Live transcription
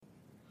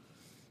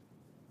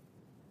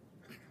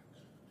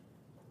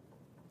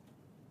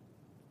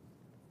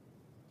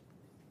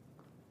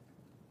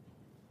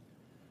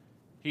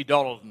He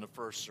dawdled in the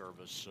first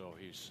service, so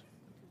he's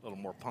a little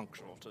more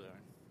punctual today.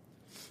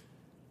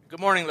 Good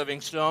morning, Living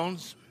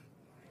Stones.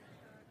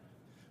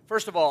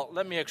 First of all,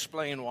 let me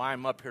explain why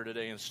I'm up here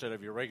today instead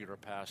of your regular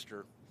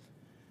pastor.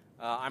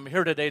 I'm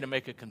here today to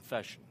make a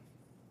confession.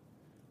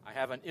 I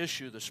have an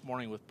issue this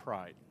morning with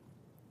pride.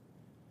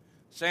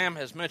 Sam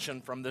has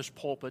mentioned from this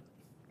pulpit,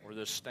 or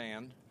this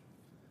stand,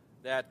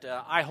 that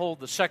I hold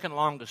the second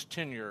longest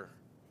tenure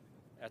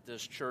at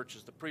this church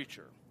as the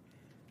preacher.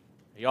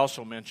 He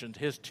also mentioned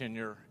his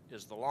tenure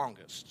is the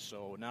longest.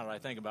 So now that I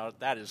think about it,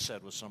 that is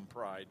said with some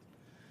pride.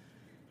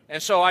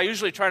 And so I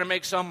usually try to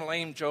make some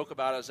lame joke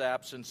about his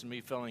absence and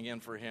me filling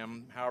in for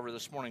him. However,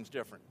 this morning's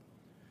different.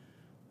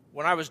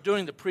 When I was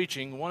doing the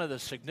preaching, one of the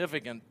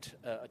significant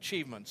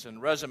achievements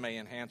and resume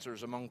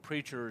enhancers among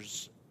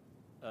preachers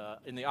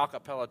in the a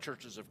cappella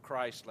churches of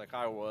Christ, like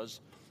I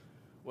was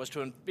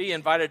to be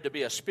invited to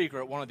be a speaker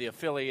at one of the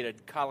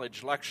affiliated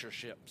college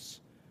lectureships.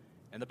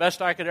 And the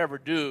best I could ever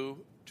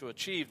do to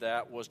achieve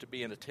that was to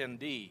be an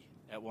attendee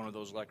at one of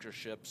those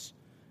lectureships.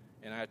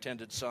 And I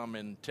attended some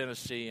in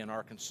Tennessee and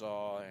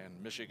Arkansas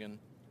and Michigan.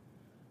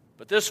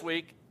 But this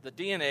week, the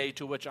DNA,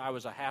 to which I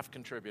was a half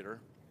contributor,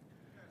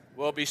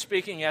 will be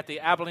speaking at the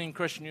Abilene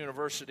Christian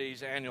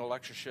University's annual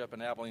lectureship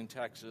in Abilene,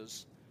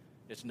 Texas.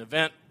 It's an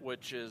event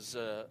which is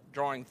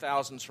drawing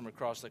thousands from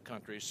across the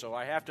country. So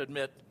I have to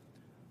admit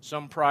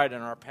some pride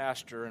in our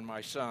pastor and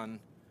my son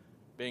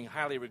being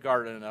highly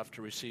regarded enough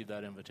to receive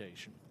that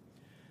invitation.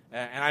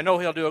 And I know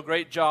he'll do a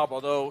great job,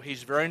 although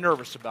he's very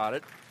nervous about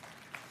it.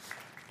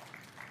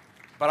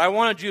 But I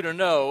wanted you to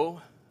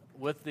know,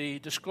 with the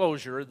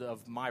disclosure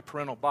of my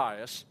parental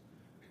bias,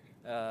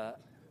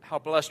 how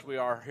blessed we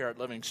are here at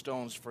Living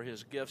Stones for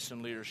his gifts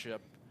and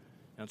leadership.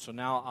 And so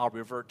now I'll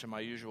revert to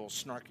my usual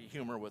snarky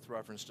humor with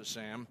reference to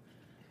Sam.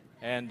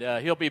 And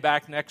he'll be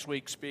back next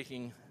week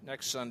speaking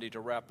next Sunday to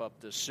wrap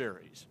up this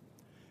series.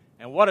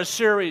 And what a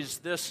series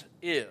this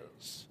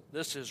is.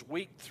 This is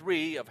week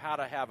 3 of how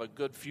to have a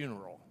good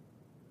funeral.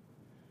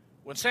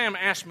 When Sam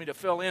asked me to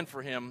fill in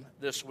for him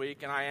this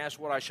week and I asked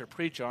what I should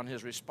preach on,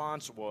 his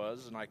response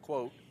was, and I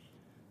quote,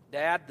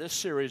 "Dad, this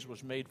series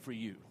was made for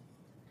you."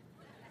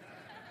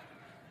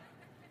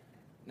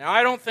 Now,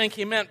 I don't think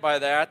he meant by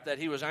that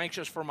he was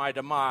anxious for my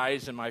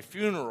demise and my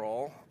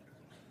funeral,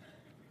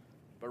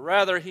 but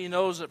rather he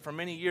knows that for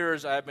many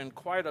years I have been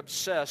quite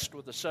obsessed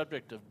with the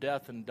subject of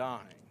death and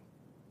dying.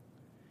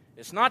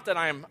 It's not that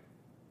I'm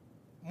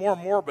more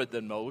morbid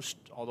than most,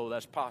 although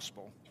that's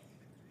possible,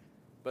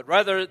 but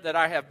rather that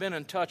I have been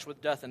in touch with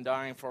death and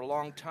dying for a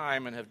long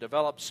time and have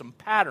developed some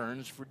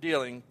patterns for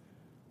dealing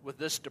with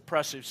this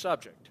depressive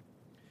subject.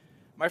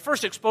 My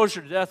first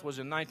exposure to death was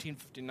in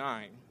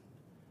 1959.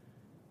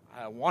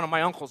 One of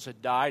my uncles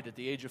had died at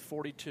the age of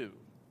 42.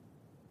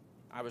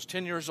 I was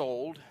 10 years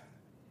old,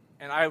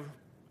 and I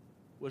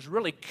was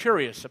really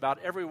curious about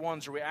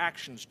everyone's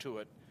reactions to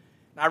it.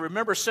 And I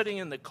remember sitting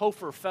in the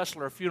Kofer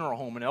Fessler Funeral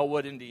Home in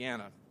Elwood,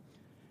 Indiana,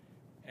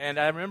 and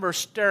I remember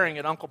staring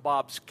at Uncle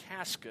Bob's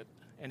casket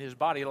and his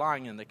body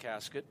lying in the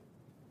casket,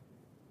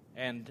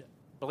 and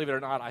believe it or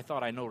not, I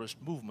thought I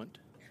noticed movement,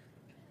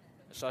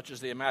 such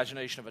as the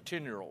imagination of a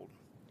 10-year-old.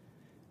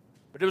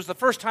 But it was the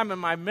first time in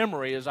my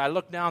memory, as I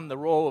looked down the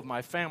row of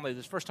my family,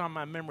 this first time in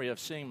my memory of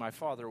seeing my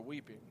father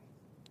weeping.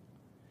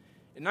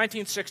 In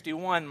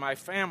 1961, my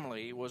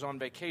family was on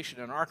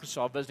vacation in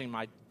Arkansas visiting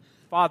my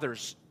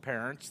father's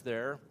parents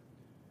there.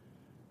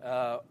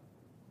 But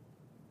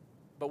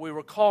we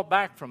were called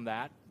back from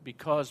that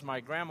because my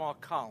grandma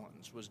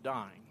Collins was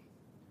dying.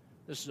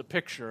 This is a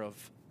picture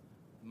of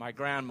my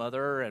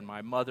grandmother and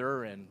my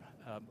mother and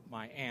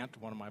my aunt,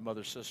 one of my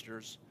mother's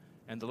sisters,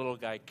 and the little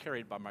guy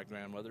carried by my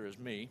grandmother is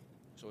me.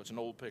 So it's an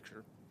old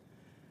picture.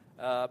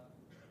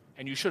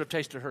 And you should have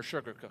tasted her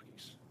sugar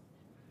cookies.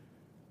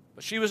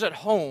 But she was at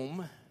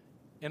home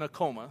in a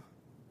coma,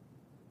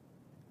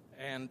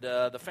 and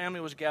the family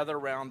was gathered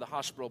around the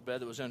hospital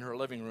bed that was in her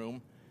living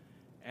room,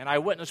 and I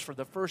witnessed for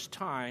the first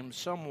time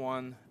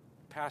someone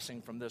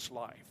passing from this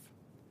life.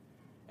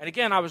 And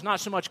again, I was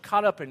not so much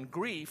caught up in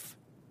grief,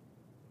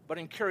 but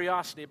in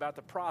curiosity about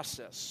the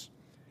process.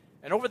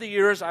 And over the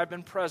years, I've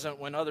been present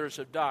when others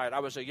have died. I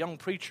was a young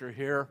preacher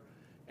here,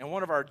 and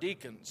one of our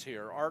deacons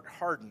here, Art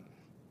Harden,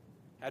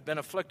 had been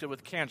afflicted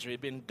with cancer. He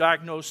had been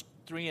diagnosed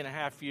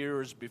 3.5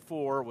 years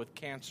before with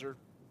cancer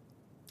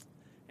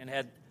and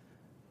had,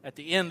 at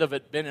the end of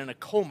it, been in a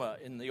coma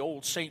in the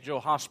old St.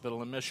 Joe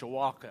Hospital in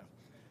Mishawaka.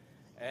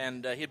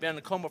 And he had been in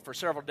a coma for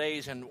several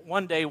days, and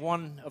one day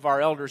one of our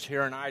elders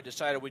here and I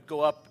decided we'd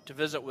go up to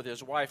visit with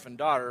his wife and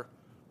daughter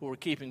who were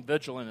keeping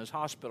vigil in his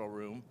hospital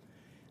room.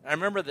 And I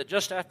remember that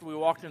just after we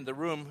walked into the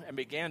room and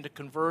began to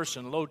converse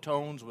in low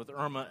tones with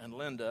Irma and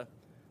Linda,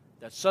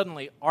 that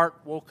suddenly Art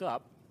woke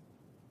up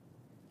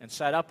and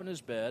sat up in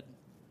his bed,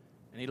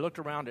 and he looked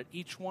around at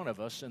each one of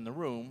us in the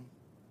room,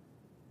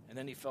 and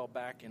then he fell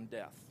back in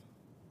death.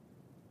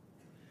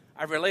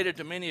 I've related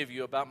to many of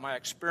you about my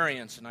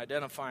experience in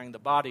identifying the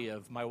body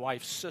of my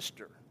wife's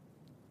sister,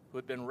 who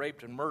had been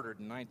raped and murdered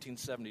in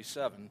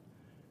 1977,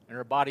 and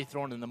her body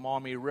thrown in the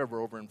Maumee River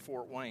over in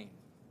Fort Wayne.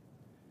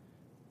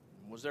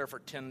 was there for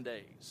 10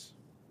 days.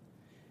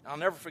 I'll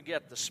never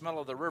forget the smell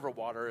of the river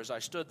water as I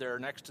stood there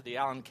next to the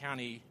Allen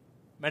County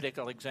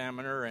medical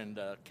examiner and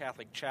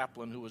Catholic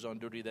chaplain who was on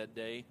duty that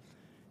day,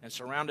 and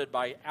surrounded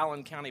by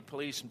Allen County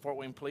police and Fort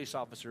Wayne police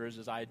officers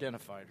as I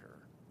identified her.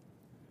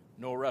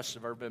 No arrests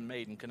have ever been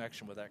made in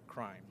connection with that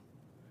crime,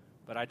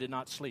 but I did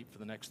not sleep for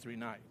the next 3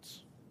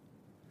 nights.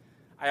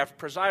 I have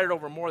presided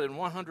over more than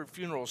 100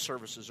 funeral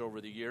services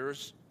over the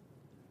years,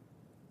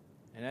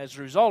 and as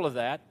a result of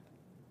that,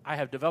 I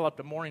have developed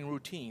a morning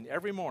routine.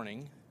 Every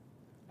morning,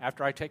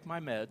 after I take my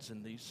meds,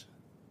 and these,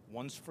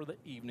 one's for the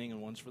evening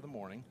and one's for the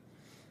morning,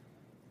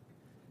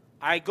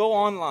 I go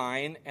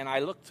online and I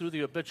look through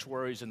the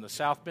obituaries in the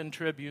South Bend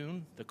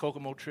Tribune, the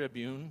Kokomo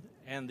Tribune,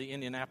 and the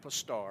Indianapolis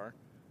Star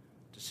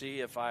to see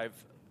if I've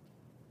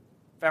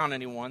found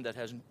anyone that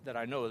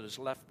I know that has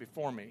left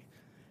before me.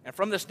 And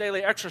from this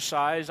daily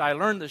exercise, I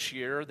learned this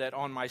year that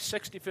on my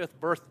 65th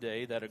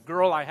birthday, that a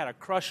girl I had a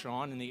crush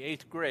on in the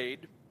 8th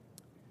grade,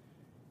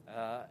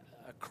 a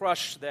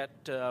crush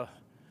that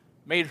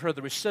made her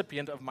the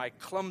recipient of my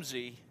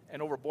clumsy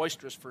and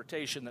over-boisterous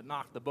flirtation that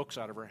knocked the books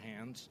out of her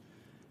hands.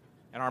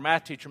 And our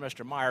math teacher,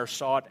 Mr. Meyer,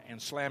 saw it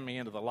and slammed me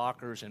into the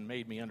lockers and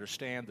made me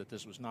understand that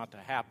this was not to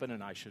happen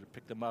and I should have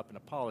picked them up and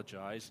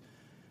apologized.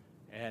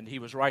 And he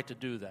was right to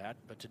do that,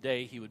 but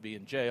today he would be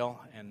in jail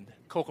and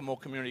Kokomo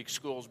Community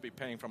Schools would be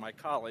paying for my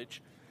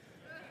college.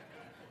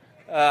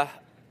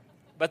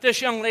 But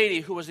this young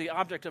lady who was the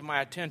object of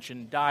my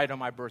attention died on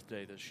my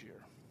birthday this year.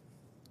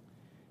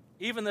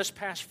 Even this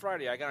past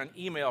Friday, I got an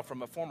email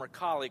from a former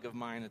colleague of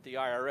mine at the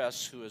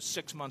IRS who is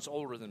 6 months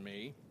older than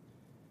me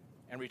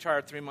and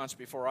retired 3 months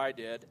before I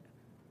did.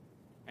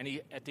 And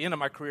at the end of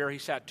my career, he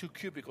sat 2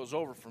 cubicles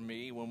over from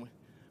me.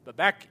 But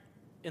back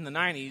in the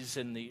 90s,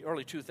 in the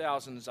early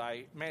 2000s,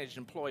 I managed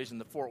employees in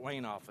the Fort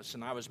Wayne office.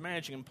 And I was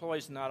managing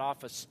employees in that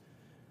office,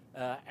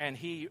 and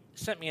he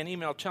sent me an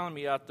email telling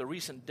me about the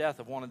recent death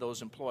of one of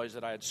those employees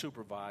that I had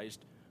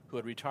supervised who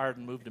had retired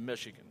and moved to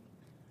Michigan,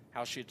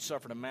 how she had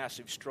suffered a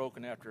massive stroke,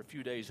 and after a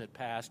few days had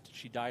passed,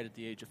 she died at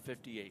the age of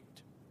 58.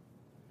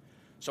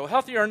 So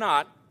healthy or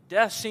not,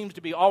 death seems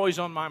to be always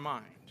on my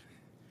mind.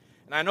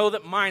 And I know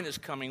that mine is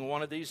coming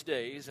one of these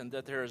days and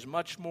that there is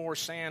much more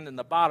sand in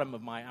the bottom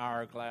of my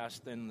hourglass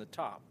than in the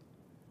top.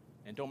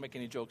 And don't make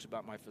any jokes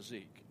about my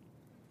physique.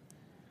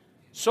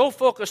 So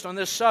focused on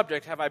this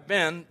subject have I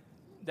been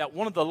that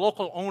one of the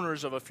local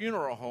owners of a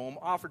funeral home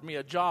offered me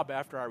a job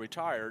after I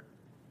retired.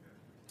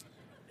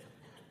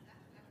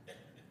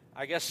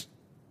 I guess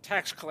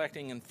tax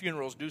collecting and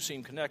funerals do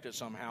seem connected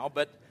somehow,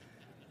 but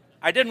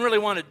I didn't really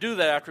want to do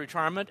that after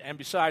retirement, and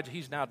besides,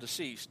 he's now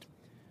deceased.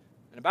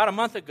 And about a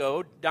month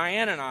ago,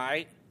 Diane and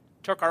I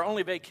took our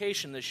only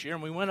vacation this year,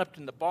 and we went up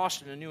in the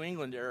Boston and New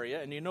England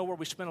area, and you know where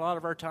we spent a lot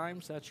of our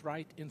times? That's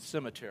right, in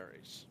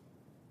cemeteries.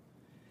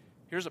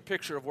 Here's a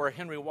picture of where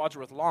Henry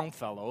Wadsworth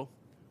Longfellow,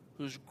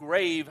 whose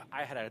grave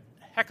I had a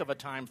heck of a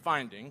time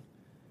finding,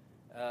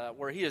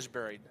 where he is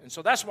buried. And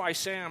so that's why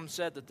Sam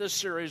said that this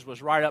series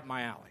was right up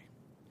my alley.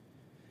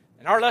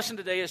 And our lesson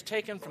today is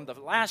taken from the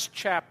last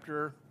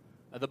chapter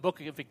of the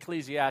book of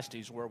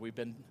Ecclesiastes, where we've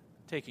been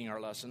taking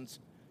our lessons,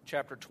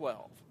 chapter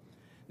 12.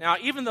 Now,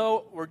 even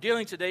though we're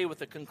dealing today with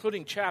the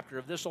concluding chapter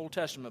of this Old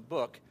Testament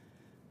book,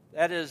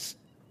 that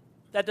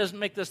doesn't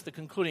make this the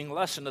concluding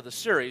lesson of the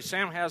series.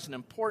 Sam has an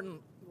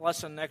important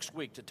lesson next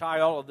week to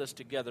tie all of this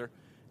together,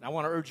 and I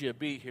want to urge you to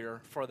be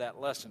here for that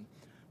lesson.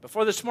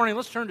 Before this morning,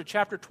 let's turn to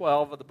chapter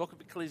 12 of the book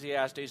of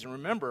Ecclesiastes, and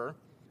remember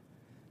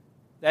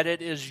that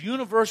it is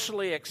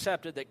universally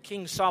accepted that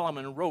King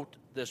Solomon wrote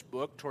this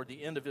book toward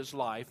the end of his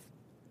life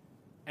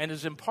and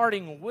is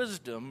imparting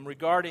wisdom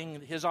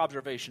regarding his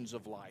observations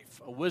of life,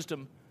 a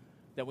wisdom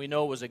that we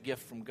know was a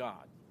gift from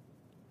God.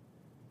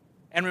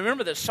 And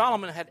remember that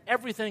Solomon had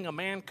everything a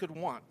man could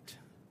want.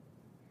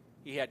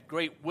 He had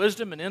great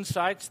wisdom and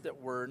insights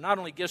that were not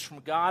only gifts from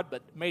God,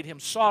 but made him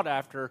sought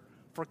after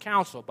for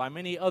counsel by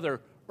many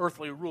other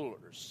earthly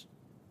rulers.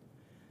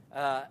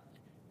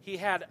 He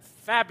had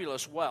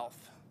fabulous wealth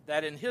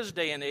that in his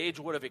day and age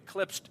would have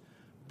eclipsed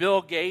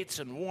Bill Gates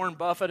and Warren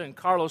Buffett and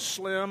Carlos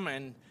Slim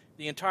and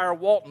the entire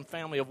Walton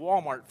family of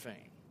Walmart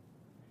fame.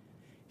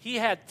 He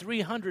had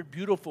 300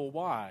 beautiful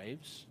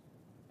wives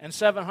and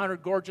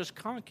 700 gorgeous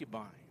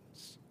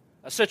concubines,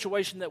 a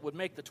situation that would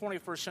make the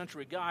 21st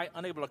century guy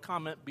unable to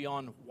comment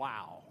beyond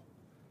wow.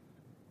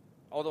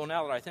 Although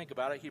now that I think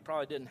about it, he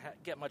probably didn't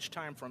get much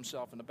time for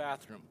himself in the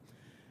bathroom.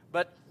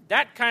 But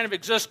that kind of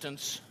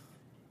existence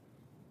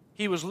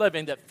he was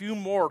living that few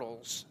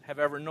mortals have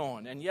ever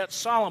known. And yet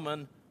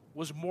Solomon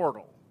was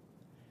mortal.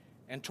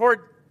 And toward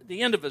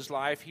the end of his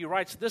life, he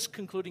writes this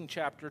concluding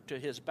chapter to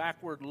his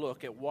backward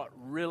look at what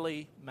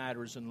really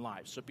matters in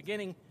life. So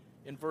beginning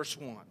in verse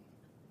 1,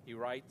 he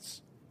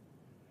writes,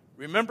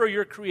 "Remember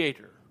your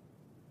Creator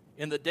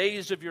in the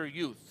days of your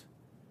youth,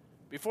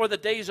 before the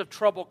days of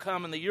trouble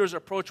come and the years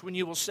approach when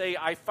you will say,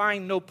 'I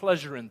find no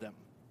pleasure in them.'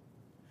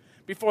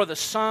 Before the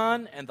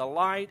sun and the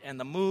light and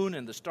the moon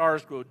and the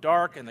stars grow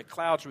dark and the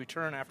clouds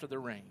return after the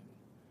rain.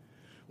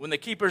 When the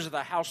keepers of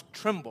the house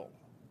tremble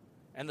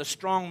and the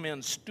strong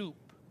men stoop.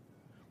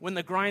 when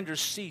the grinders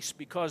cease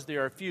because they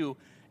are few,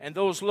 and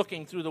those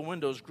looking through the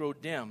windows grow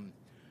dim,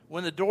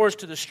 when the doors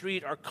to the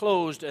street are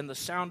closed and the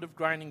sound of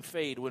grinding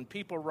fade, when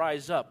people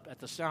rise up at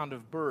the sound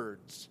of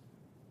birds,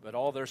 but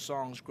all their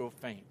songs grow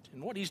faint.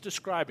 And what he's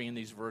describing in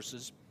these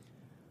verses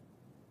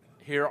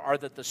here are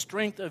that the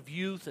strength of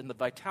youth and the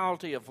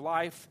vitality of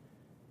life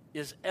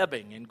is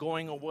ebbing and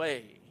going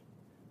away.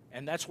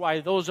 And that's why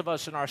those of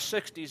us in our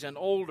 60s and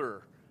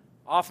older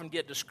often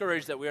get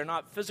discouraged that we are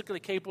not physically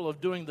capable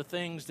of doing the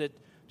things that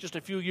just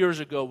a few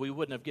years ago we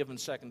wouldn't have given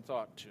second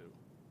thought to.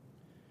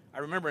 I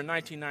remember in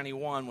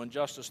 1991 when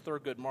Justice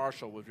Thurgood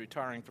Marshall was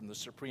retiring from the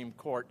Supreme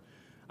Court,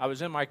 I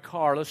was in my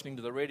car listening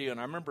to the radio, and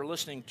I remember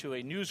listening to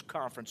a news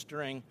conference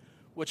during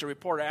which a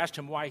reporter asked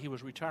him why he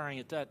was retiring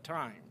at that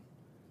time.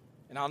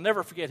 And I'll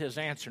never forget his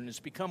answer, and it's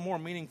become more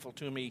meaningful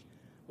to me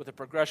with the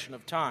progression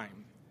of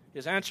time.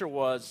 His answer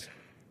was,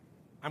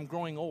 "I'm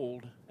growing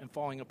old and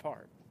falling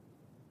apart."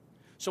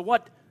 So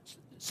what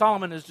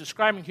Solomon is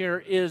describing here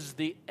is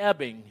the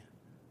ebbing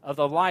of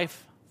the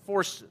life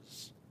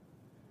forces.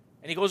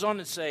 And he goes on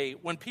to say,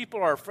 when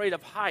people are afraid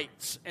of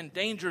heights and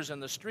dangers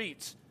in the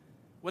streets,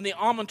 when the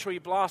almond tree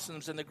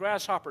blossoms and the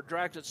grasshopper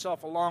drags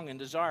itself along and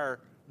desire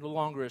no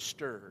longer is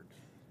stirred,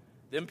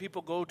 then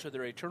people go to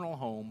their eternal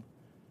home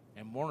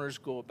and mourners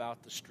go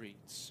about the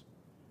streets.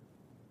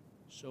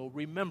 So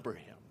remember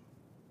him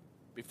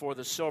before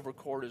the silver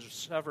cord is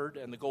severed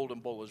and the golden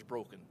bowl is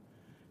broken,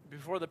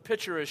 before the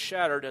pitcher is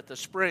shattered at the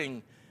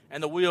spring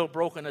and the wheel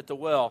broken at the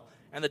well,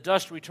 and the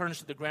dust returns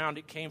to the ground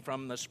it came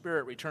from, and the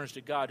spirit returns to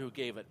God who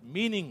gave it.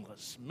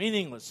 Meaningless,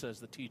 meaningless, says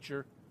the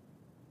teacher.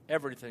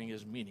 Everything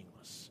is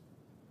meaningless.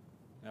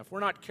 Now, if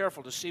we're not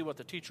careful to see what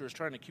the teacher is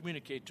trying to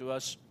communicate to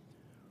us,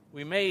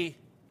 we may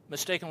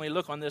mistakenly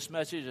look on this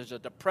message as a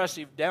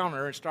depressive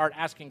downer and start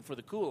asking for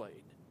the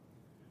Kool-Aid.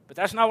 But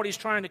that's not what he's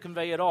trying to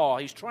convey at all.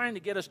 He's trying to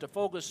get us to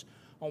focus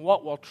on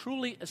what will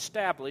truly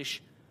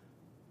establish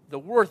the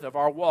worth of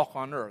our walk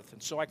on earth.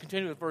 And so I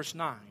continue with verse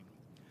 9.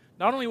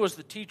 Not only was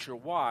the teacher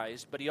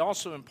wise, but he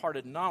also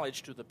imparted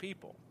knowledge to the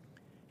people.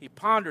 He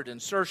pondered and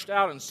searched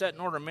out and set in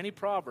order many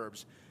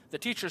proverbs. The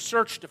teacher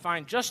searched to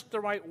find just the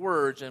right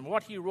words, and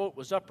what he wrote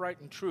was upright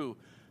and true.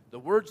 The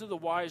words of the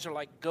wise are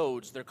like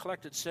goads, their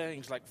collected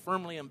sayings like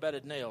firmly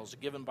embedded nails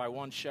given by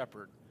one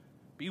shepherd.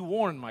 Be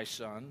warned, my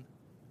son,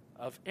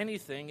 of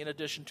anything in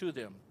addition to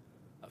them.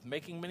 Of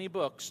making many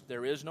books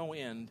there is no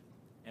end,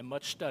 and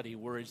much study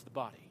worries the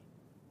body.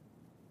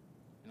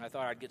 And I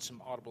thought I'd get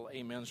some audible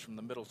amens from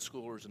the middle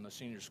schoolers and the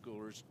senior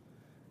schoolers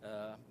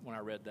when I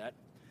read that.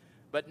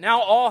 But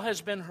now all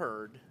has been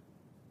heard,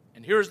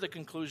 and here's the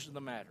conclusion of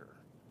the matter.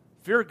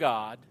 Fear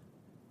God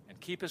and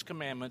keep his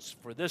commandments,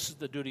 for this is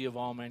the duty of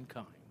all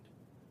mankind.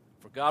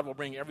 For God will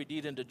bring every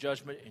deed into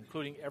judgment,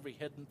 including every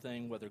hidden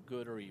thing, whether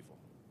good or evil.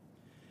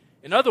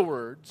 In other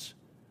words,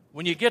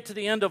 when you get to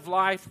the end of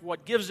life,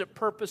 what gives it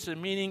purpose and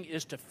meaning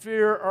is to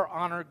fear or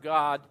honor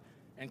God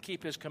and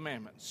keep his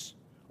commandments.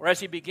 Or as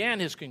he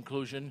began his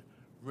conclusion,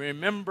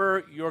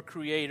 remember your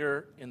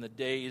Creator in the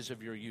days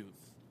of your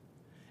youth.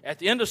 At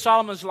the end of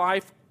Solomon's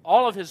life,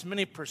 all of his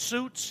many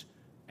pursuits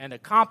and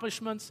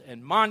accomplishments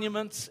and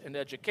monuments and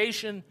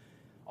education,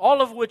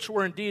 all of which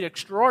were indeed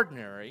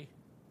extraordinary,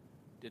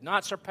 did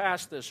not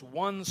surpass this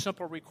one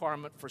simple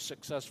requirement for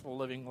successful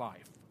living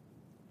life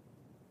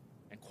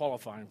and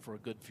qualifying for a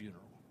good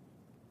funeral.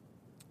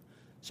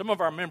 Some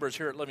of our members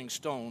here at Living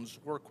Stones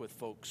work with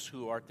folks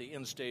who are at the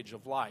end stage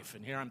of life,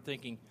 and here I'm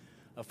thinking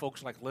of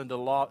folks like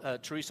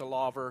Teresa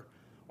Lawver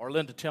or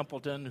Linda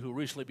Templeton, who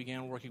recently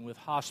began working with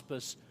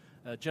hospice,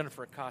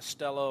 Jennifer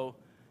Costello,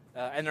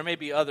 and there may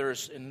be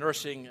others in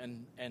nursing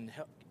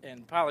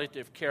and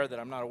palliative care that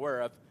I'm not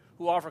aware of,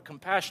 who offer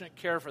compassionate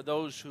care for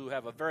those who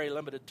have a very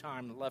limited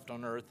time left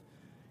on earth,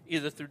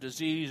 either through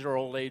disease or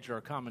old age or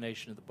a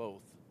combination of the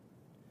both.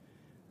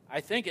 I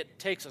think it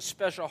takes a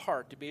special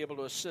heart to be able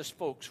to assist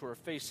folks who are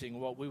facing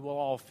what we will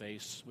all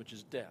face, which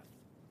is death.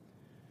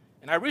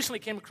 And I recently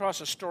came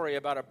across a story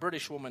about a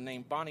British woman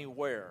named Bonnie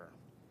Ware,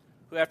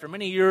 who after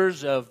many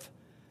years of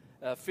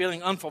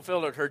feeling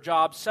unfulfilled at her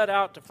job, set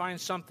out to find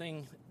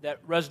something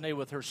that resonated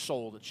with her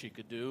soul that she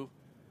could do.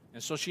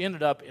 And so she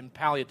ended up in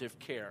palliative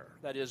care,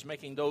 that is,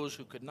 making those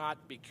who could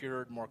not be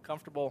cured more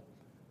comfortable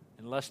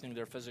and lessening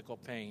their physical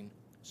pain,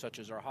 such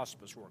as our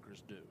hospice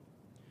workers do.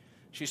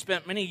 She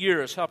spent many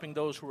years helping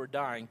those who were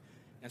dying,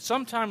 and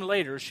sometime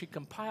later she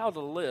compiled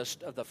a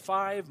list of the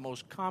 5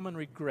 most common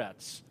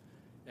regrets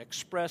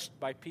expressed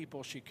by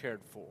people she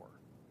cared for.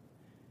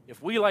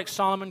 If we, like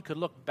Solomon, could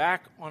look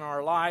back on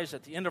our lives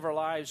at the end of our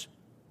lives,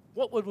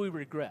 what would we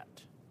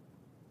regret?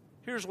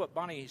 Here's what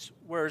Bonnie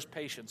Ware's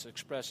patients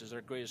express as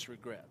their greatest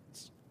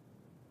regrets.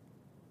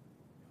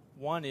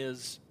 One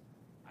is,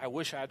 I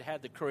wish I'd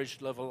had the courage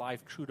to live a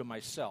life true to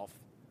myself,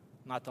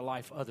 not the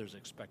life others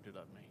expected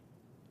of me.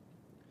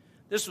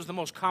 This was the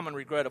most common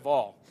regret of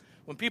all.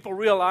 When people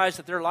realize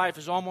that their life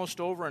is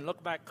almost over and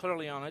look back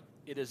clearly on it,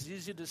 it is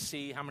easy to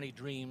see how many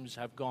dreams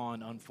have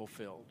gone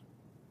unfulfilled.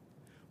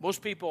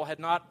 Most people had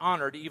not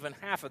honored even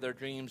half of their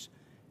dreams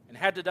and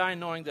had to die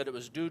knowing that it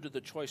was due to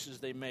the choices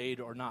they made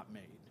or not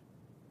made.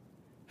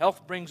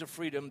 Health brings a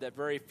freedom that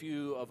very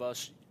few of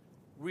us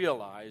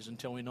realize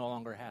until we no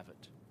longer have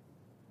it.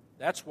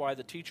 That's why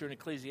the teacher in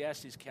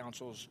Ecclesiastes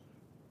counsels,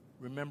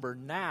 remember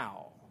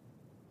now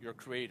your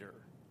Creator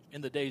in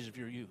the days of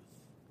your youth.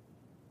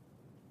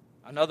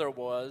 Another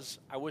was,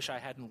 I wish I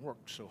hadn't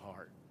worked so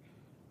hard.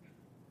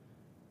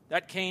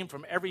 That came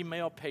from every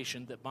male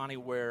patient that Bonnie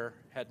Ware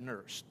had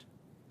nursed.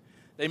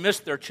 They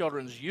missed their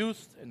children's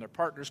youth and their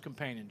partner's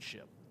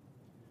companionship.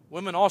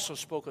 Women also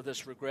spoke of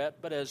this regret,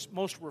 but as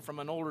most were from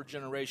an older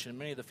generation,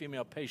 many of the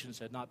female patients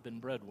had not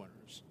been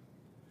breadwinners.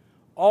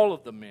 All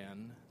of the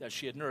men that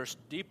she had nursed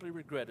deeply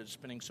regretted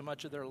spending so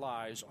much of their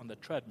lives on the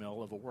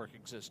treadmill of a work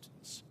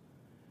existence.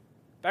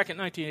 Back in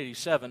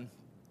 1987,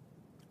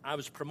 I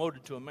was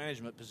promoted to a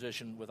management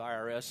position with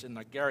IRS in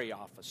the Gary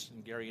office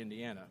in Gary,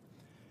 Indiana.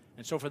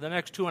 And so for the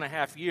next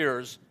 2.5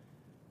 years,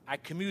 I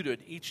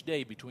commuted each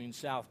day between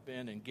South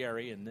Bend and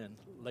Gary, and then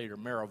later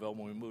Merrillville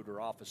when we moved our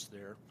office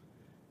there.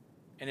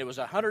 And it was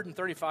a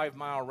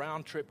 135-mile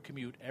round-trip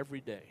commute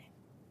every day.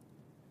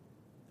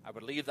 I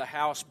would leave the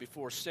house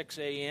before 6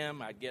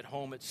 a.m. I'd get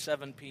home at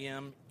 7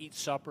 p.m., eat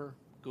supper,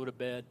 go to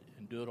bed,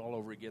 and do it all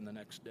over again the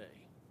next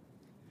day.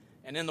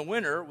 And in the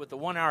winter, with the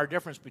 1-hour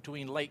difference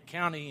between Lake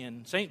County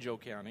and St. Joe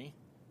County,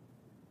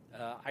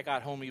 I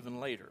got home even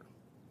later.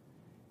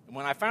 And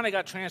when I finally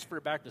got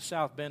transferred back to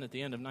South Bend at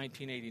the end of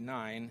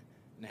 1989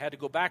 and had to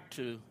go back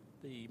to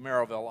the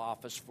Merrillville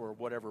office for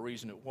whatever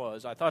reason it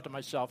was, I thought to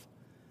myself,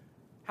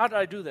 how did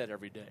I do that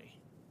every day?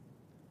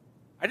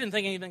 I didn't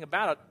think anything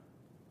about it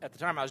at the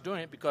time I was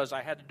doing it because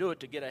I had to do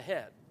it to get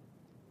ahead.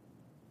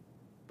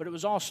 But it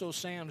was also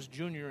Sam's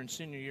junior and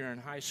senior year in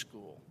high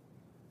school,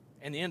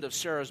 and the end of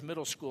Sarah's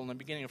middle school and the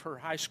beginning of her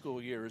high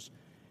school years,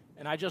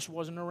 and I just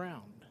wasn't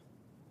around.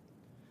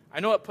 I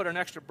know it put an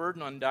extra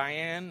burden on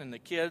Diane and the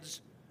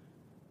kids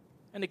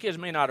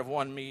may not have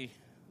wanted me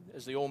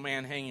as the old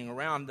man hanging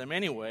around them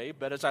anyway,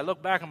 but as I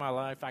look back on my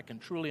life, I can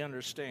truly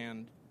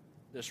understand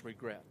this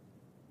regret.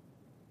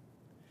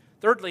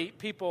 Thirdly,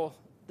 people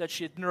that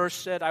she had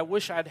nursed said, I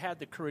wish I'd had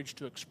the courage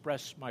to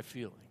express my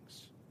feelings.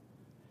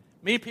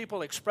 Many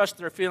people express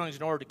their feelings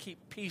in order to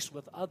keep peace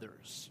with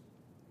others,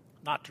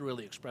 not to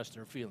really express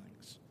their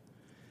feelings.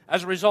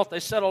 As a result, they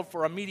settled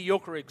for a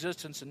mediocre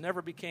existence and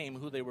never became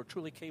who they were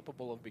truly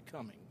capable of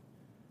becoming.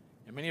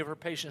 And many of her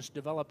patients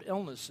developed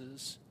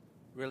illnesses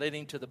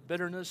relating to the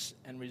bitterness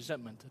and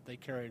resentment that they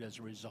carried as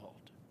a result.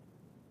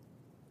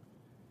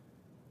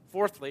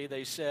 Fourthly,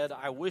 they said,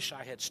 I wish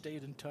I had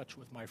stayed in touch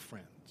with my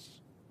friends.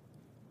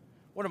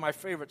 One of my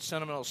favorite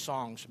sentimental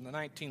songs from the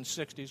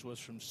 1960s was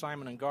from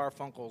Simon and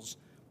Garfunkel's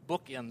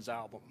Bookends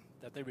album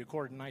that they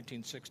recorded in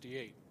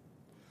 1968.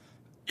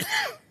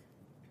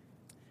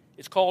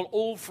 It's called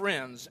Old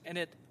Friends, and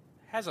it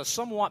has a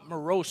somewhat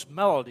morose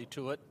melody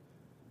to it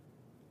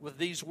with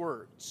these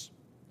words.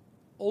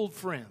 Old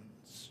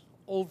friends,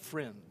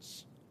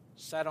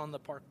 sat on the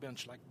park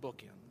bench like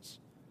bookends.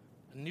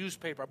 A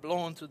newspaper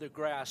blowing through the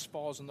grass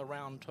falls on the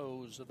round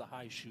toes of the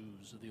high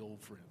shoes of the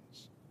old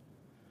friends.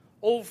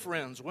 Old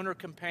friends, winter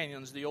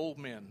companions, the old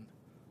men,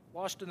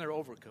 lost in their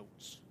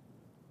overcoats,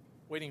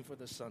 waiting for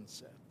the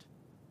sunset.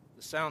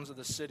 The sounds of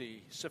the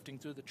city sifting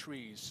through the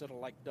trees settle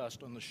like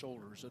dust on the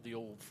shoulders of the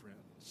old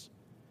friends.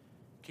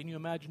 Can you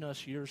imagine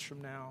us years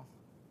from now,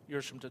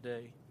 years from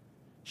today,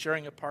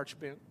 sharing a park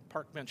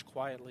bench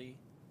quietly?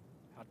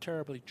 How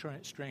terribly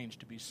strange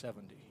to be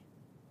 70.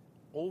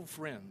 Old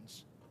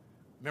friends,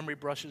 memory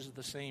brushes of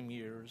the same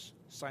years,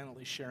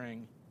 silently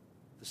sharing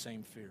the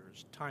same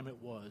fears. Time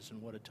it was, and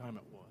what a time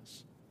it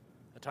was.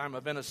 A time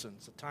of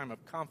innocence, a time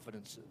of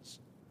confidences.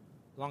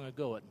 Long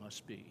ago it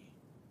must be.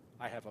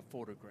 I have a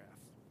photograph.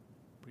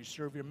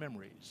 Preserve your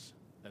memories.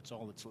 That's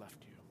all that's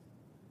left you.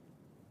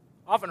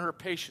 Often her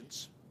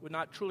patients would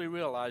not truly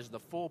realize the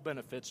full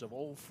benefits of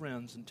old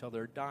friends until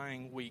their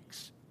dying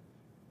weeks.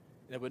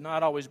 And it would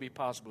not always be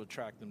possible to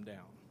track them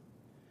down.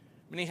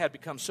 Many had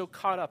become so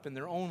caught up in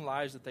their own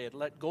lives that they had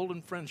let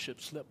golden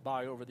friendships slip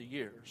by over the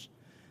years.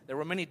 There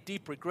were many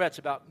deep regrets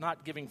about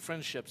not giving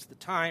friendships the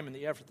time and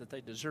the effort that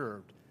they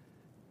deserved.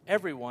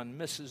 Everyone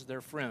misses their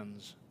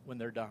friends when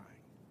they're dying.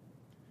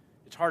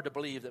 It's hard to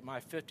believe that my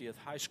 50th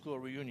high school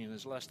reunion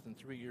is less than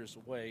 3 years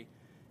away,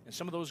 and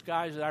some of those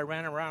guys that I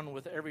ran around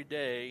with every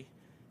day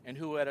and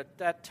who at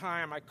that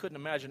time I couldn't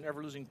imagine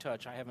ever losing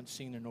touch, I haven't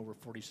seen in over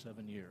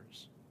 47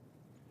 years.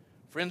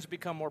 Friends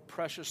become more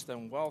precious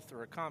than wealth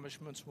or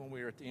accomplishments when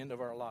we are at the end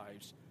of our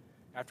lives.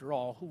 After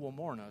all, who will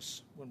mourn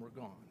us when we're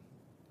gone?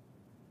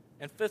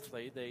 And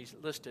fifthly, they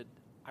listed,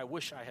 I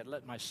wish I had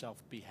let myself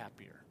be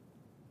happier.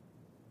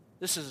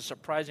 This is a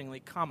surprisingly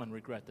common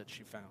regret that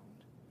she found.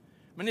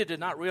 Many did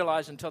not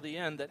realize until the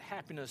end that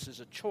happiness is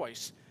a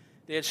choice.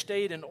 They had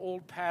stayed in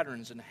old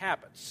patterns and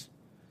habits.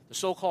 The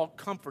so-called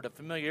comfort of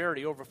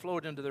familiarity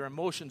overflowed into their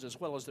emotions as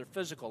well as their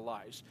physical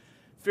lives.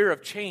 Fear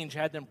of change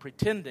had them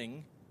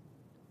pretending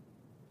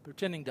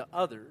to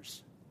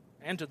others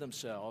and to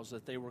themselves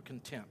that they were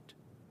content,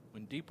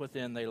 when deep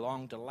within they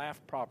longed to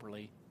laugh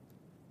properly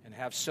and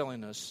have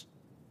silliness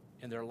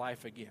in their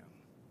life again.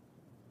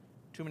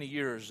 Too many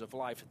years of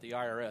life at the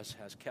IRS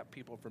has kept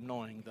people from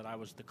knowing that I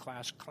was the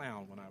class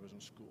clown when I was in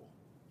school.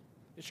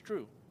 It's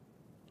true.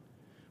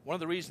 One of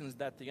the reasons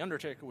that the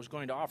undertaker was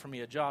going to offer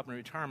me a job in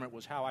retirement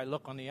was how I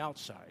look on the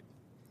outside.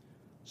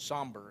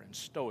 Somber and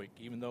stoic,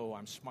 even though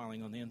I'm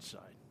smiling on the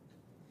inside.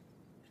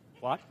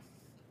 What?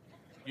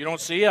 You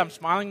don't see I'm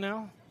smiling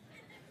now?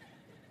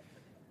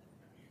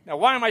 Now,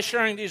 why am I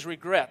sharing these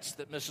regrets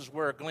that Mrs.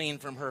 Ware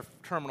gleaned from her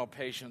terminal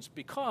patients?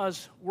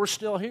 Because we're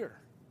still here.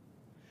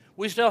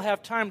 We still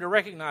have time to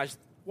recognize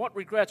what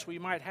regrets we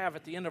might have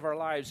at the end of our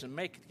lives and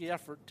make the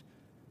effort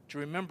to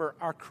remember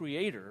our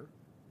Creator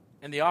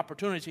and the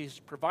opportunities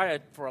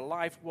provided for a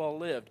life well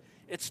lived.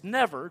 It's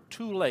never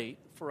too late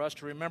for us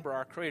to remember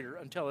our Creator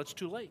until it's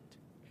too late.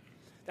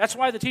 That's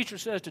why the teacher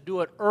says to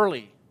do it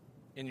early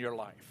in your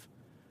life.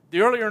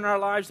 The earlier in our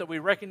lives that we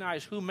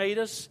recognize who made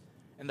us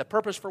and the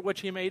purpose for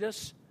which He made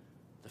us,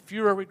 the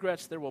fewer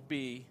regrets there will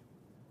be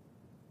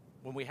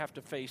when we have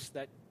to face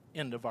that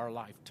end of our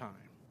lifetime.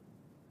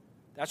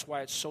 That's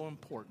why it's so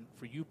important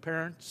for you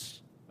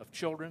parents of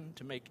children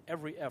to make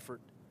every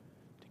effort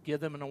to give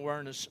them an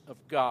awareness of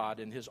God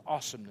and His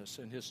awesomeness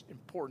and His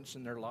importance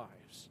in their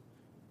lives.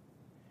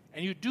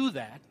 And you do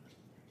that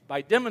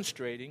by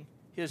demonstrating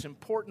His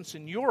importance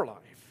in your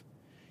life.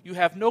 You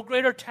have no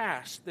greater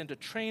task than to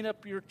train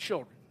up your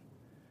children.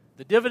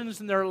 The dividends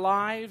in their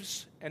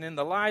lives and in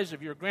the lives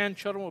of your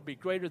grandchildren will be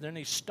greater than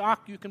any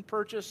stock you can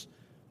purchase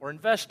or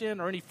invest in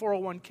or any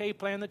 401k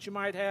plan that you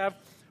might have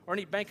or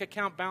any bank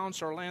account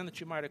balance or land that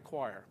you might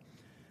acquire.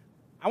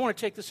 I want to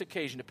take this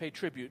occasion to pay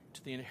tribute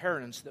to the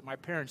inheritance that my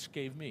parents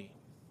gave me.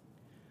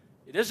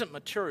 It isn't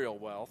material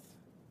wealth.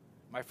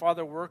 My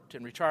father worked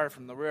and retired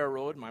from the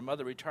railroad. My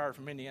mother retired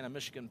from Indiana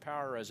Michigan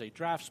Power as a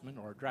draftsman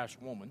or a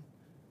draftswoman.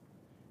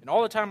 And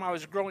all the time I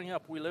was growing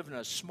up, we lived in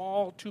a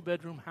small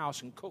two-bedroom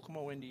house in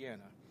Kokomo,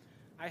 Indiana.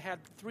 I had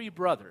 3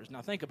 brothers.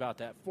 Now think about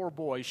that, 4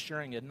 boys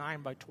sharing a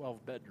 9-by-12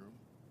 bedroom.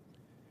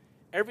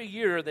 Every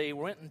year they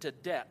went into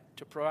debt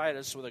to provide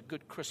us with a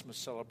good Christmas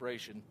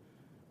celebration,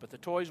 but the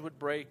toys would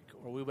break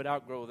or we would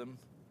outgrow them.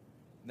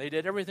 And they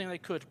did everything they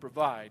could to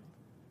provide,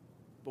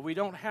 but we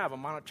don't have a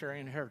monetary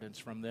inheritance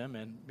from them,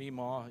 and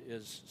Meemaw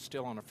is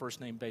still on a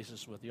first-name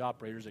basis with the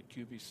operators at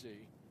QVC.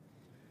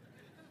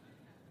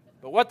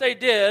 But what they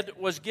did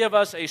was give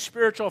us a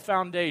spiritual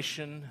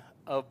foundation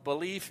of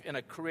belief in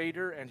a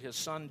Creator and His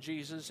Son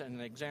Jesus and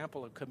an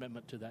example of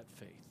commitment to that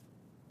faith.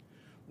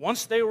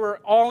 Once they were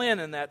all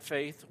in that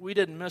faith, we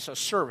didn't miss a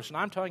service. And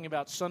I'm talking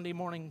about Sunday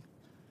morning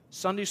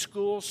Sunday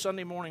school,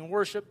 Sunday morning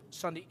worship,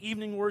 Sunday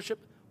evening worship,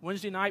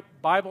 Wednesday night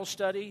Bible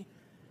study,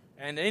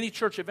 and any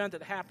church event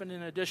that happened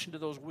in addition to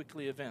those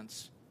weekly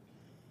events.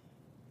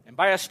 And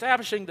by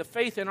establishing the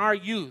faith in our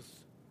youth,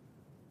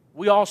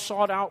 we all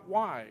sought out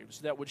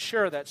wives that would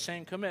share that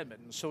same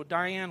commitment. And so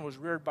Diane was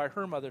reared by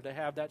her mother to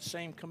have that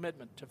same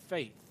commitment to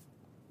faith.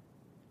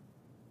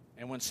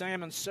 And when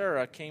Sam and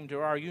Sarah came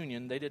to our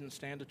union, they didn't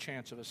stand a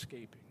chance of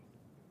escaping.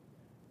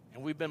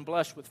 And we've been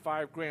blessed with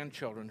 5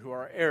 grandchildren who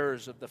are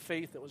heirs of the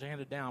faith that was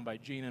handed down by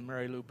Jean and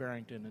Mary Lou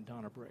Barrington and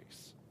Donna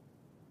Brace.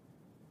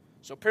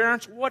 So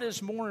parents, what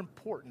is more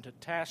important a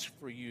task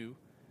for you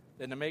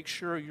than to make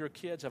sure your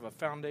kids have a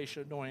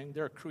foundation of knowing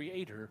their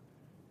Creator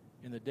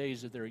in the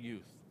days of their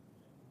youth?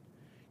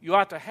 You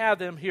ought to have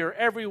them here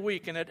every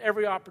week and at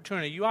every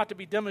opportunity. You ought to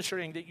be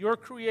demonstrating that your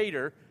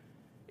Creator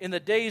in the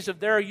days of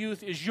their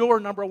youth is your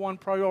number one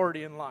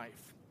priority in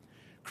life.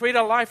 Create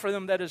a life for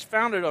them that is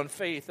founded on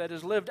faith, that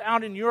is lived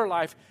out in your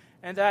life,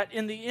 and that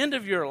in the end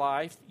of your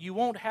life, you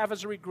won't have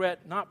as a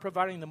regret not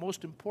providing the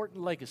most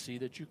important legacy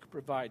that you could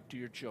provide to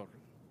your children.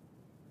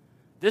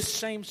 This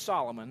same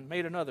Solomon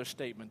made another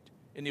statement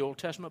in the Old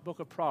Testament book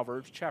of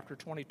Proverbs, chapter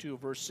 22,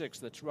 verse 6,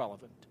 that's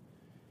relevant.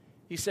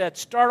 He said,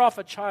 "Start off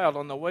a child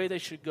on the way they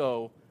should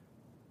go,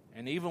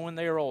 and even when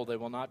they are old, they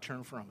will not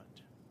turn from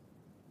it."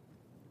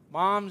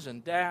 Moms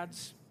and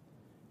dads,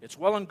 it's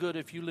well and good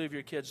if you leave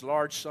your kids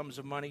large sums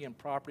of money and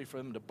property for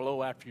them to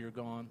blow after you're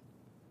gone.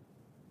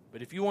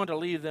 But if you want to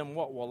leave them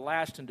what will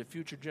last into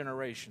future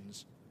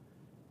generations,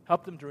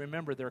 help them to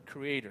remember their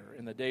Creator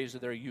in the days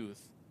of their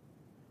youth,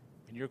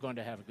 and you're going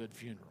to have a good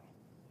funeral.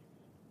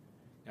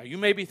 Now, you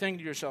may be thinking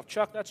to yourself,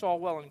 Chuck, that's all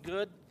well and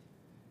good.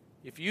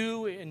 If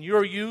you, in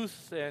your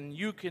youth, and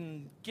you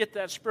can get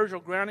that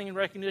spiritual grounding and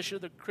recognition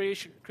of the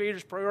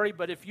Creator's priority,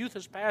 but if youth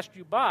has passed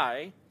you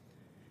by,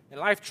 and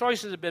life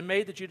choices have been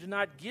made that you did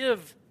not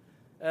get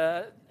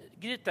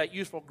that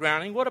youthful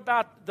grounding, what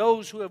about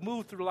those who have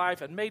moved through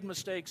life and made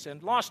mistakes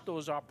and lost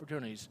those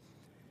opportunities?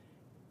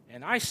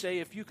 And I say,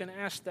 if you can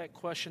ask that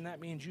question, that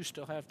means you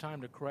still have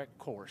time to correct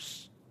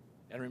course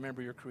and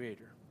remember your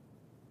Creator.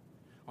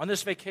 On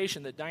this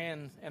vacation that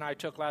Diane and I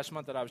took last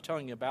month that I was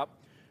telling you about,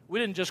 we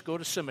didn't just go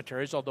to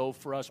cemeteries, although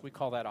for us we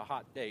call that a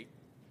hot date.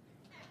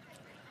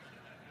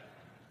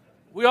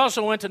 We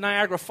also went to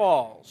Niagara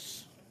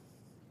Falls,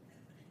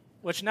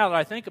 which now that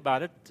I think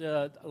about it,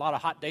 a lot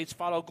of hot dates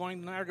follow going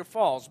to Niagara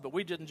Falls, but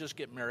we didn't just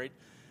get married.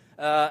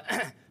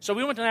 So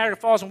we went to Niagara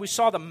Falls, and we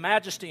saw the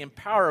majesty and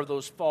power of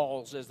those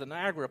falls as the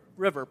Niagara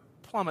River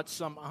plummets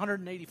some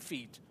 180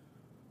 feet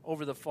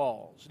over the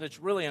falls. And it's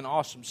really an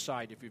awesome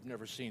sight if you've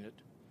never seen it.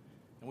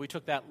 And we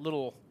took that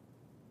little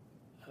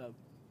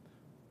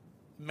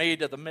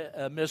Maid of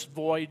the Mist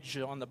voyage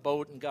on the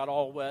boat and got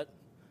all wet.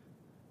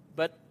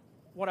 But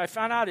what I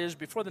found out is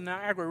before the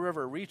Niagara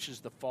River reaches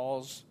the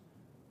falls,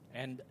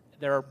 and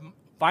there are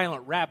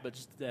violent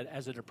rapids that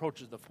as it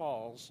approaches the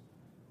falls,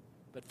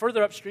 but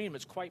further upstream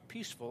it's quite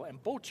peaceful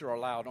and boats are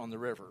allowed on the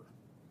river.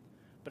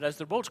 But as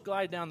the boats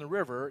glide down the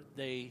river,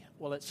 they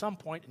will at some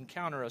point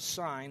encounter a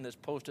sign that's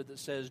posted that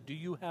says, "Do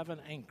you have an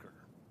anchor?"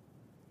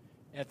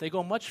 And if they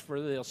go much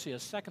further, they'll see a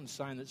second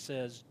sign that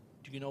says,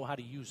 "Do you know how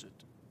to use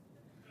it?"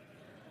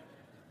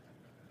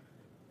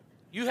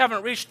 You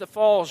haven't reached the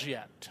falls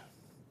yet,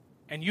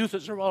 and youth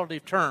is a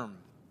relative term.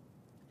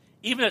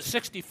 Even at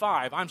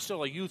 65, I'm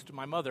still a youth to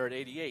my mother at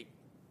 88.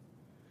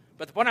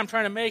 But the point I'm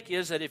trying to make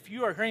is that if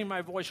you are hearing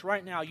my voice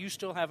right now, you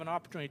still have an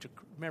opportunity to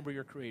remember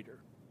your Creator.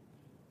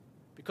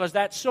 Because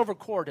that silver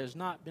cord has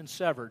not been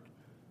severed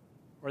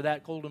or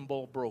that golden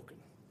bowl broken.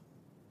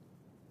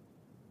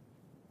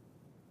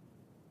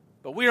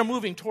 But we are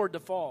moving toward the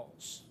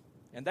falls,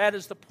 and that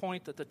is the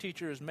point that the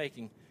teacher is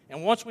making.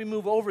 And once we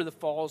move over the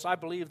falls, I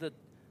believe that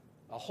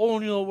a whole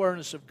new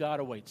awareness of God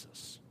awaits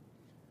us.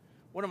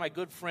 One of my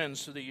good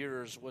friends through the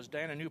years was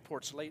Diana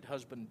Newport's late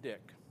husband,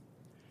 Dick.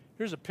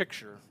 Here's a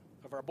picture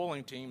of our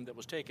bowling team that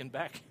was taken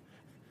back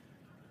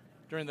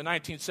during the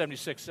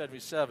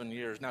 1976-77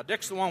 years. Now,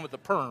 Dick's the one with the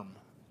perm.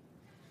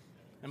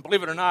 And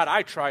believe it or not,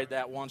 I tried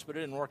that once, but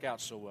it didn't work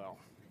out so well.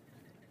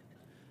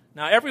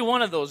 Now, every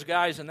one of those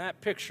guys in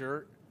that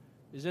picture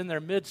is in their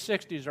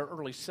mid-60s or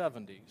early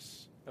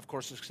 70s. Of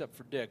course, except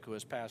for Dick, who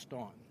has passed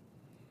on.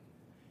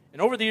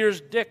 And over the years,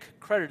 Dick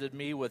credited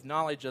me with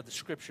knowledge of the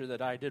Scripture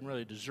that I didn't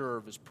really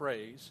deserve as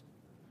praise.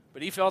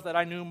 But he felt that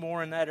I knew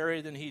more in that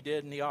area than he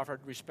did, and he offered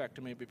respect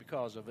to me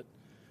because of it.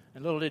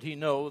 And little did he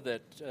know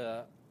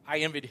that I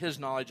envied his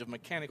knowledge of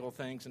mechanical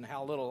things and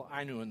how little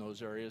I knew in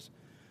those areas.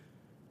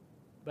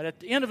 But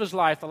at the end of his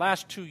life, the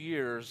last 2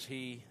 years,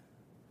 he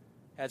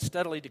had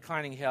steadily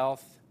declining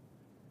health,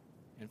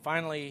 and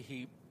finally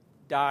he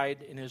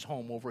died in his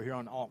home over here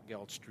on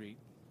Altgeld Street,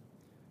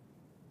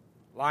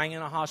 lying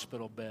in a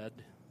hospital bed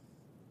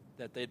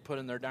that they'd put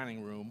in their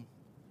dining room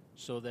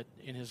so that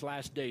in his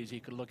last days he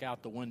could look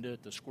out the window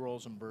at the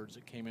squirrels and birds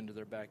that came into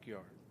their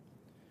backyard.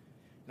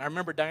 And I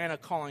remember Diana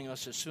calling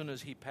us as soon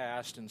as he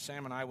passed, and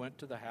Sam and I went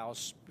to the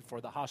house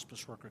before the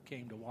hospice worker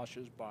came to wash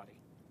his body.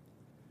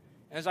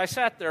 And as I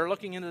sat there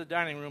looking into the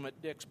dining room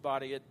at Dick's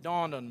body, it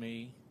dawned on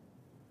me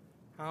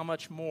how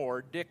much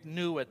more Dick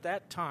knew at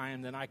that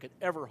time than I could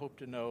ever hope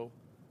to know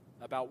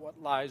about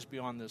what lies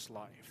beyond this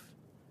life.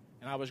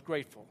 And I was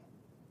grateful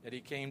that he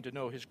came to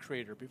know his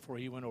Creator before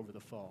he went over the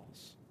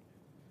falls.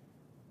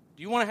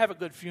 Do you want to have a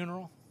good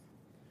funeral?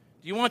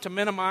 Do you want to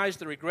minimize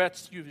the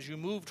regrets as you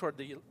move toward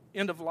the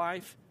end of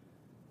life?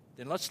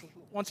 Then let's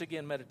once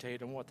again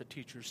meditate on what the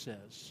teacher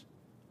says.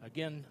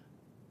 Again,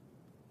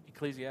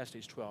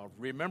 Ecclesiastes 12.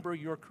 Remember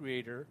your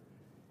Creator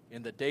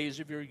in the days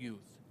of your youth,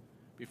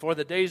 before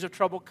the days of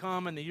trouble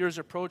come and the years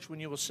approach when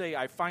you will say,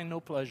 I find no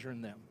pleasure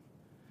in them.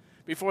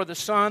 Before the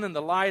sun and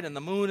the light and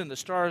the moon and the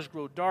stars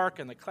grow dark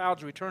and the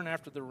clouds return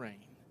after the rain.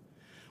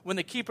 When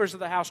the keepers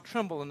of the house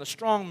tremble and the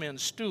strong men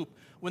stoop,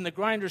 when the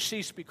grinders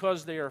cease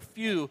because they are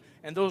few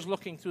and those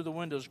looking through the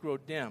windows grow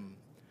dim,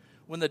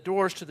 when the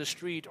doors to the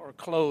street are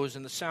closed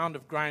and the sound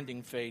of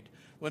grinding fade,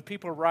 when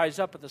people rise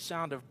up at the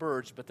sound of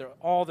birds but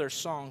all their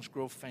songs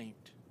grow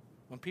faint,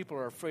 when people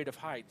are afraid of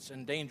heights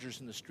and dangers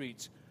in the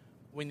streets,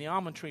 when the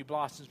almond tree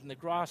blossoms and the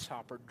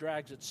grasshopper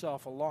drags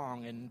itself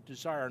along and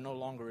desire no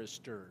longer is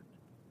stirred,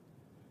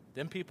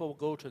 then people will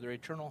go to their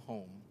eternal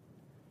home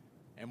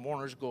and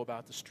mourners go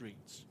about the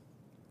streets.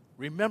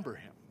 Remember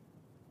him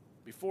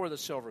before the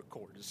silver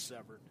cord is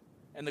severed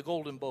and the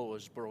golden bow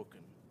is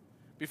broken,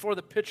 before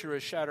the pitcher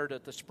is shattered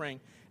at the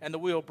spring and the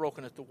wheel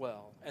broken at the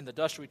well, and the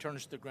dust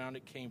returns to the ground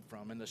it came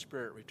from, and the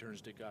spirit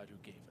returns to God who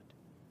gave it.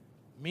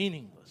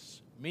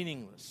 Meaningless,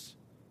 meaningless,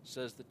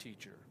 says the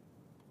teacher.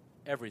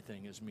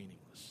 Everything is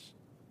meaningless.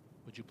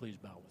 Would you please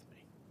bow with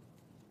me?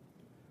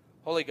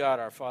 Holy God,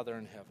 our Father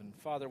in heaven,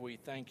 Father, we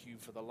thank you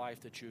for the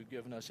life that you have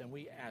given us, and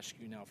we ask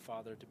you now,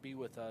 Father, to be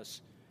with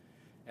us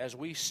as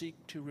we seek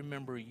to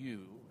remember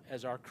you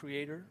as our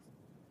Creator,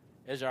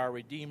 as our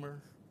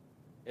Redeemer,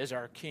 as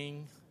our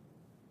King,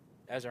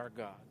 as our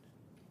God.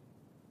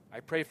 I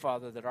pray,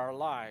 Father, that our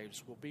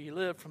lives will be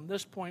lived from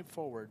this point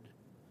forward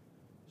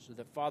so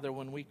that, Father,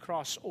 when we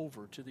cross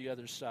over to the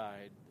other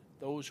side,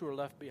 those who are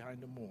left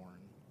behind to mourn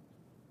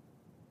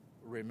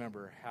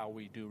remember how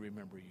we do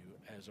remember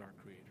you as our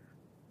Creator.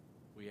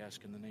 We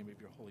ask in the name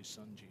of your Holy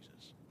Son,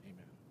 Jesus.